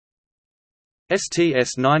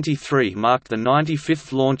STS-93 marked the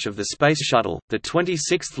 95th launch of the Space Shuttle, the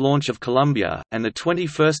 26th launch of Columbia, and the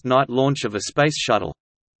 21st night launch of a Space Shuttle.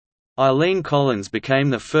 Eileen Collins became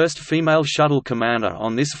the first female shuttle commander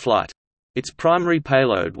on this flight. Its primary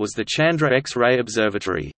payload was the Chandra X-ray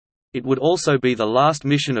Observatory. It would also be the last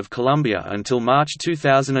mission of Columbia until March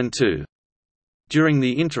 2002. During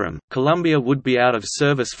the interim, Columbia would be out of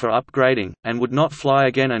service for upgrading, and would not fly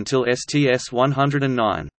again until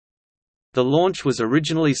STS-109. The launch was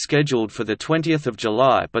originally scheduled for 20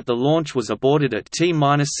 July, but the launch was aborted at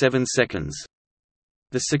T-7 seconds.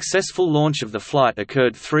 The successful launch of the flight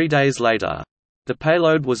occurred 3 days later. The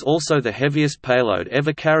payload was also the heaviest payload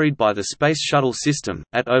ever carried by the Space Shuttle system,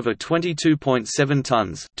 at over 22.7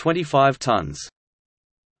 tons, 25 tons.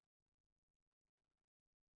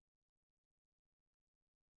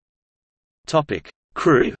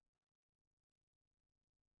 Crew.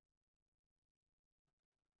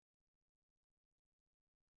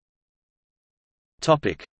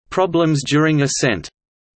 Problems during ascent.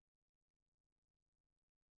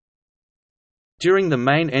 During the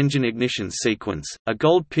main engine ignition sequence, a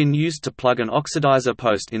gold pin used to plug an oxidizer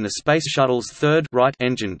post in the Space Shuttle's third right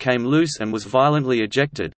engine came loose and was violently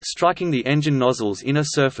ejected, striking the engine nozzle's inner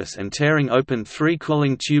surface and tearing open 3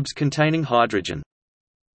 cooling tubes containing hydrogen.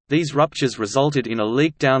 These ruptures resulted in a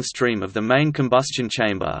leak downstream of the main combustion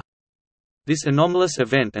chamber. This anomalous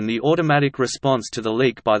event and the automatic response to the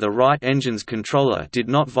leak by the right engine's controller did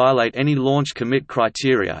not violate any launch commit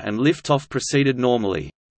criteria, and liftoff proceeded normally.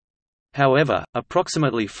 However,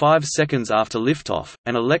 approximately 5 seconds after liftoff,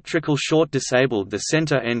 an electrical short disabled the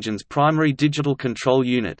center engine's primary digital control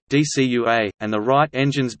unit (DCUA) and the right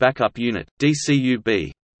engine's backup unit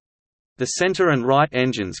 (DCUB). The center and right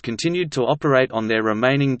engines continued to operate on their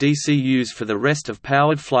remaining DCUs for the rest of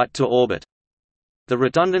powered flight to orbit. The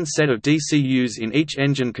redundant set of DCUs in each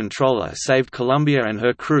engine controller saved Columbia and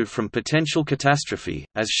her crew from potential catastrophe,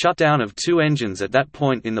 as shutdown of 2 engines at that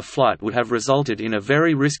point in the flight would have resulted in a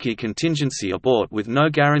very risky contingency abort with no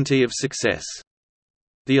guarantee of success.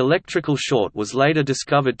 The electrical short was later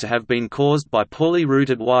discovered to have been caused by poorly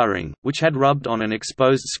routed wiring, which had rubbed on an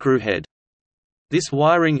exposed screw head. This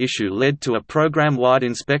wiring issue led to a program-wide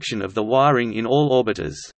inspection of the wiring in all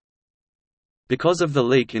orbiters. Because of the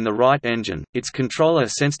leak in the right engine, its controller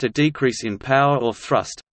sensed a decrease in power or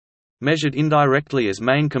thrust—measured indirectly as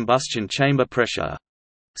main combustion chamber pressure.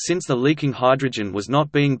 Since the leaking hydrogen was not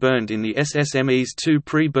being burned in the SSME's 2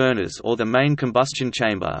 pre-burners or the main combustion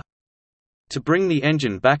chamber. To bring the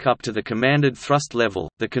engine back up to the commanded thrust level,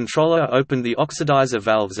 the controller opened the oxidizer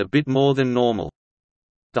valves a bit more than normal.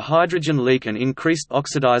 The hydrogen leak and increased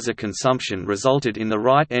oxidizer consumption resulted in the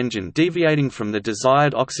right engine deviating from the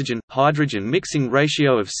desired oxygen-hydrogen mixing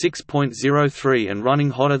ratio of 6.03 and running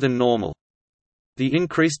hotter than normal. The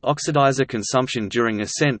increased oxidizer consumption during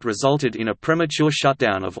ascent resulted in a premature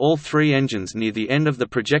shutdown of all 3 engines near the end of the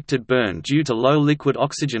projected burn due to low liquid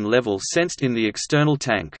oxygen level sensed in the external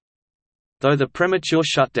tank. Though the premature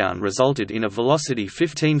shutdown resulted in a velocity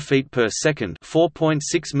 15 feet per second (4.6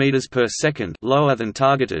 meters per second) lower than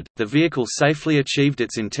targeted, the vehicle safely achieved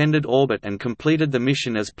its intended orbit and completed the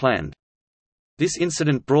mission as planned. This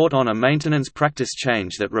incident brought on a maintenance practice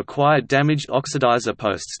change that required damaged oxidizer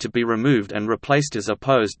posts to be removed and replaced as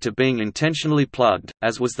opposed to being intentionally plugged,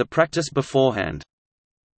 as was the practice beforehand.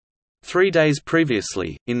 3 days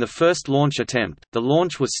previously, in the first launch attempt, the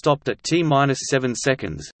launch was stopped at T-7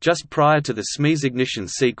 seconds, just prior to the SME's ignition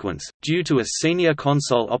sequence, due to a senior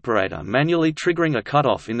console operator manually triggering a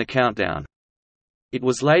cutoff in the countdown. It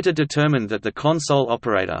was later determined that the console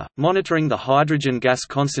operator, monitoring the hydrogen gas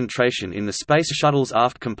concentration in the Space Shuttle's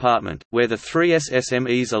aft compartment, where the 3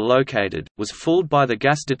 SSMEs are located, was fooled by the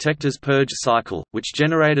gas detector's purge cycle, which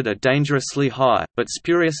generated a dangerously high, but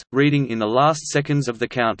spurious, reading in the last seconds of the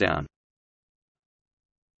countdown.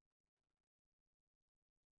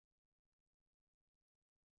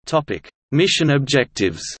 Mission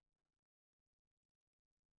objectives.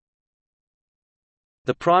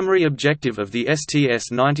 The primary objective of the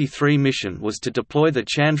STS-93 mission was to deploy the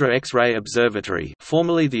Chandra X-ray Observatory,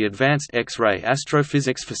 formerly the Advanced X-ray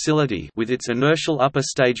Astrophysics Facility, with its inertial upper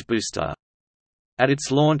stage booster. At its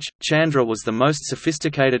launch, Chandra was the most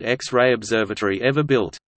sophisticated X-ray observatory ever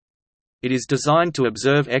built. It is designed to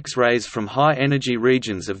observe X-rays from high-energy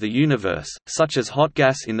regions of the universe, such as hot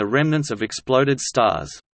gas in the remnants of exploded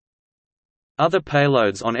stars. Other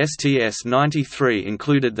payloads on STS-93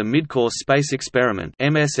 included the Midcourse Space Experiment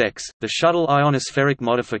 (MSX), the Shuttle Ionospheric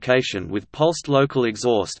Modification with Pulsed Local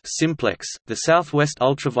Exhaust (Simplex), the Southwest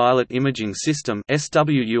Ultraviolet Imaging System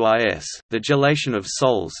 (SWIS), the Gelation of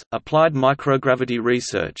Sols, Applied Microgravity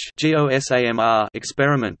Research (GOSAMR)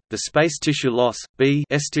 experiment, the Space Tissue Loss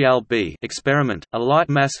 (STLB) experiment, a Light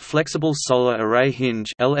Mass Flexible Solar Array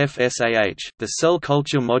Hinge (LFSAH), the Cell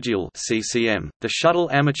Culture Module (CCM), the Shuttle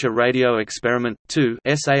Amateur Radio Experiment 2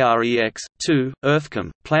 SAREX-2,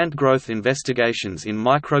 EarthCom, Plant Growth Investigations in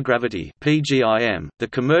Microgravity (PGIM), the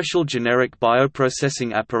Commercial Generic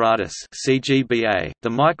Bioprocessing Apparatus (CGBA), the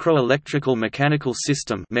Microelectrical Mechanical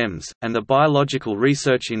System (MEMS), and the Biological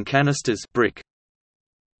Research in Canisters (BRIC).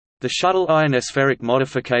 The Shuttle Ionospheric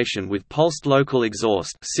Modification with Pulsed Local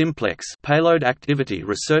Exhaust (Simplex) payload activity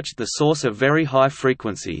researched the source of very high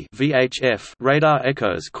frequency (VHF) radar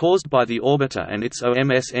echoes caused by the orbiter and its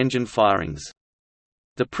OMS engine firings.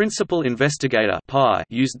 The principal investigator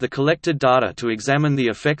used the collected data to examine the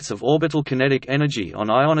effects of orbital kinetic energy on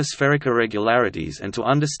ionospheric irregularities and to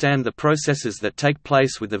understand the processes that take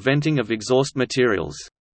place with the venting of exhaust materials.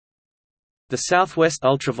 The Southwest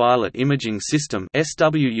Ultraviolet Imaging System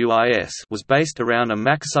 (SWIS) was based around a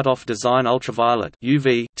Maksutov design ultraviolet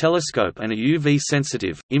 (UV) telescope and a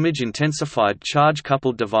UV-sensitive, image-intensified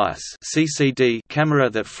charge-coupled device (CCD) camera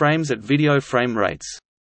that frames at video frame rates.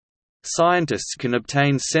 Scientists can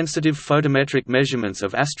obtain sensitive photometric measurements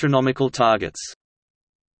of astronomical targets.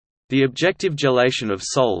 The Objective Gelation of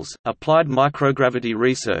Sols, Applied Microgravity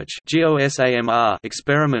Research (GOSAMR)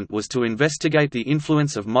 experiment was to investigate the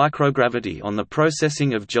influence of microgravity on the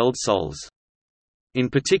processing of gelled sols. In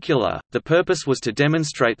particular, the purpose was to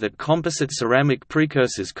demonstrate that composite ceramic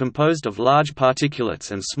precursors composed of large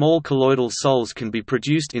particulates and small colloidal sols can be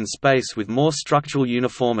produced in space with more structural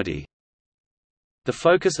uniformity. The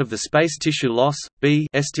focus of the Space Tissue Loss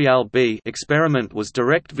 (STLB) experiment was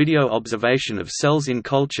direct video observation of cells in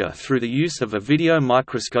culture through the use of a video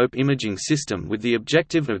microscope imaging system with the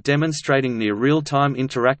objective of demonstrating near real-time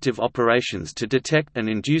interactive operations to detect and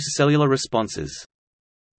induce cellular responses.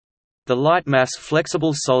 The Light Mass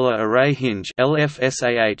Flexible Solar Array Hinge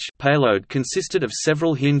 (LFSAH) payload consisted of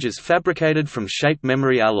several hinges fabricated from shape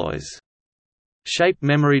memory alloys. Shape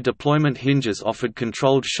memory deployment hinges offered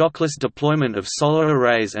controlled shockless deployment of solar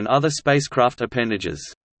arrays and other spacecraft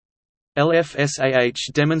appendages.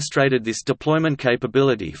 LFSAH demonstrated this deployment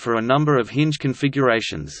capability for a number of hinge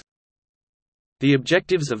configurations. The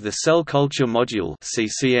objectives of the Cell Culture Module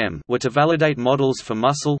 (CCM) were to validate models for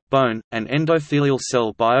muscle, bone, and endothelial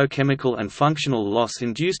cell biochemical and functional loss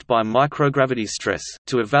induced by microgravity stress,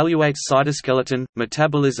 to evaluate cytoskeleton,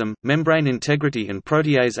 metabolism, membrane integrity and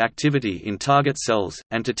protease activity in target cells,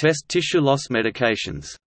 and to test tissue loss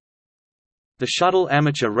medications. The Shuttle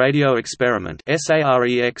Amateur Radio Experiment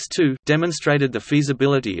 (SAREX-2) demonstrated the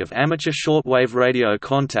feasibility of amateur shortwave radio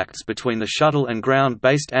contacts between the shuttle and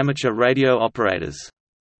ground-based amateur radio operators.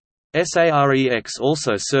 SAREX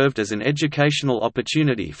also served as an educational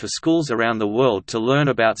opportunity for schools around the world to learn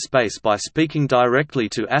about space by speaking directly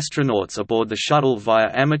to astronauts aboard the shuttle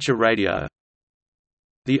via amateur radio.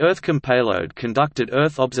 The EarthCom payload conducted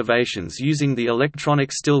Earth observations using the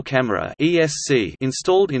Electronic Still Camera (ESC)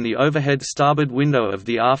 installed in the overhead starboard window of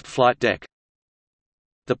the aft flight deck.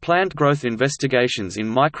 The Plant Growth Investigations in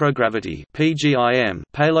Microgravity (PGIM)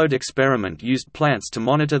 payload experiment used plants to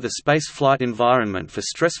monitor the space flight environment for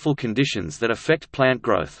stressful conditions that affect plant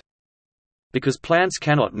growth. Because plants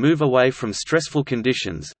cannot move away from stressful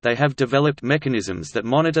conditions, they have developed mechanisms that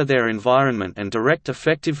monitor their environment and direct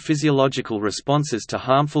effective physiological responses to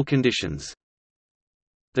harmful conditions.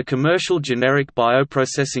 The Commercial Generic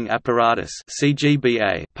Bioprocessing Apparatus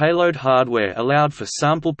 (CGBA) payload hardware allowed for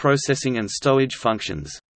sample processing and stowage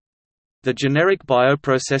functions. The Generic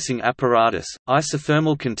Bioprocessing Apparatus,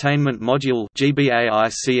 Isothermal Containment Module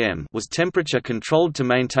 (GBA-ICM) was temperature-controlled to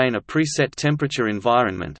maintain a preset temperature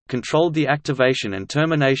environment, controlled the activation and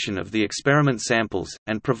termination of the experiment samples,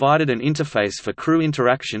 and provided an interface for crew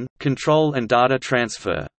interaction, control and data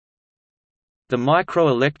transfer. The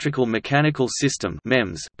Microelectrical Mechanical System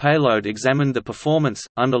 (MEMS) payload examined the performance,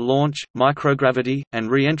 under launch, microgravity,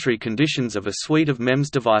 and re-entry conditions of a suite of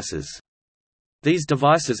MEMS devices. These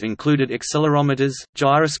devices included accelerometers,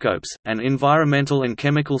 gyroscopes, and environmental and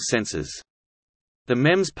chemical sensors. The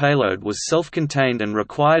MEMS payload was self-contained and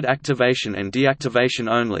required activation and deactivation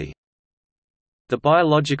only. The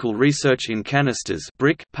Biological Research in Canisters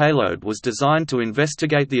 (BRIC) payload was designed to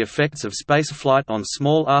investigate the effects of space flight on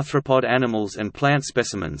small arthropod animals and plant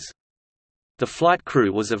specimens. The flight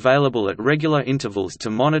crew was available at regular intervals to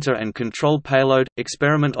monitor and control payload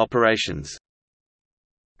experiment operations.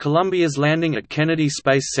 Columbia's landing at Kennedy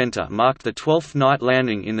Space Center marked the 12th night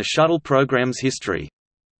landing in the shuttle program's history.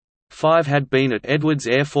 5 had been at Edwards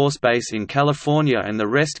Air Force Base in California and the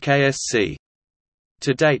rest KSC.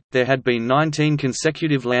 To date, there had been 19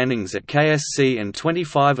 consecutive landings at KSC and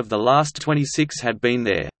 25 of the last 26 had been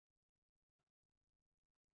there.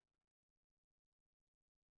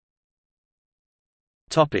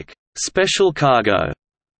 Special cargo.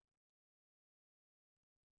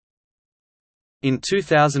 In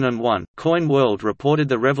 2001, Coin World reported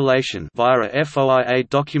the revelation via a FOIA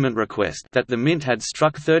document request that the Mint had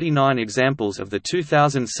struck 39 examples of the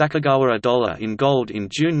 2000 Sacagawara dollar in gold in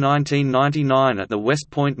June 1999 at the West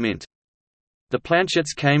Point Mint. The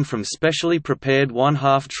planchets came from specially prepared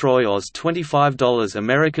 1/2 Troy Oz $25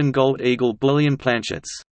 American Gold Eagle bullion planchets.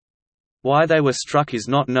 Why they were struck is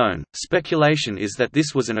not known. Speculation is that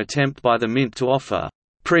this was an attempt by the Mint to offer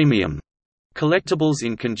premium collectibles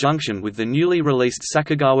in conjunction with the newly released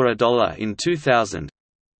Sacagawara dollar in 2000.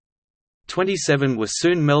 27 were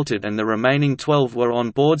soon melted and the remaining 12 were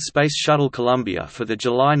on board Space Shuttle Columbia for the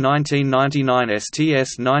July 1999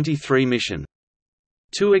 STS-93 mission.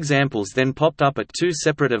 2 examples then popped up at 2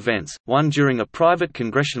 separate events, one during a private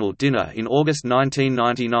congressional dinner in August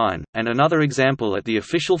 1999, and another example at the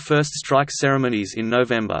official first strike ceremonies in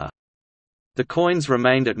November. The coins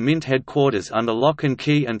remained at Mint headquarters under lock and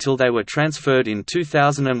key until they were transferred in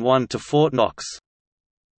 2001 to Fort Knox.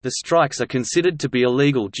 The strikes are considered to be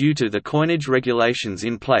illegal due to the coinage regulations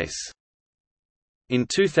in place. In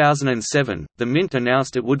 2007, the Mint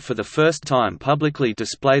announced it would for the first time publicly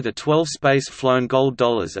display the 12 space-flown gold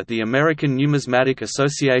dollars at the American Numismatic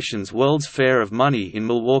Association's World's Fair of Money in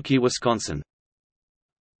Milwaukee, Wisconsin.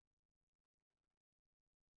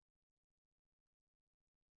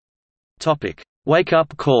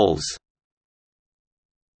 Wake-up calls.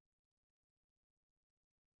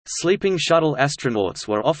 Sleeping shuttle astronauts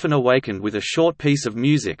were often awakened with a short piece of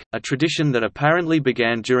music, a tradition that apparently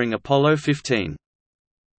began during Apollo 15.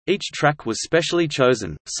 Each track was specially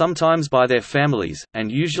chosen, sometimes by their families,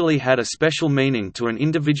 and usually had a special meaning to an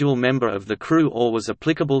individual member of the crew or was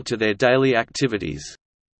applicable to their daily activities.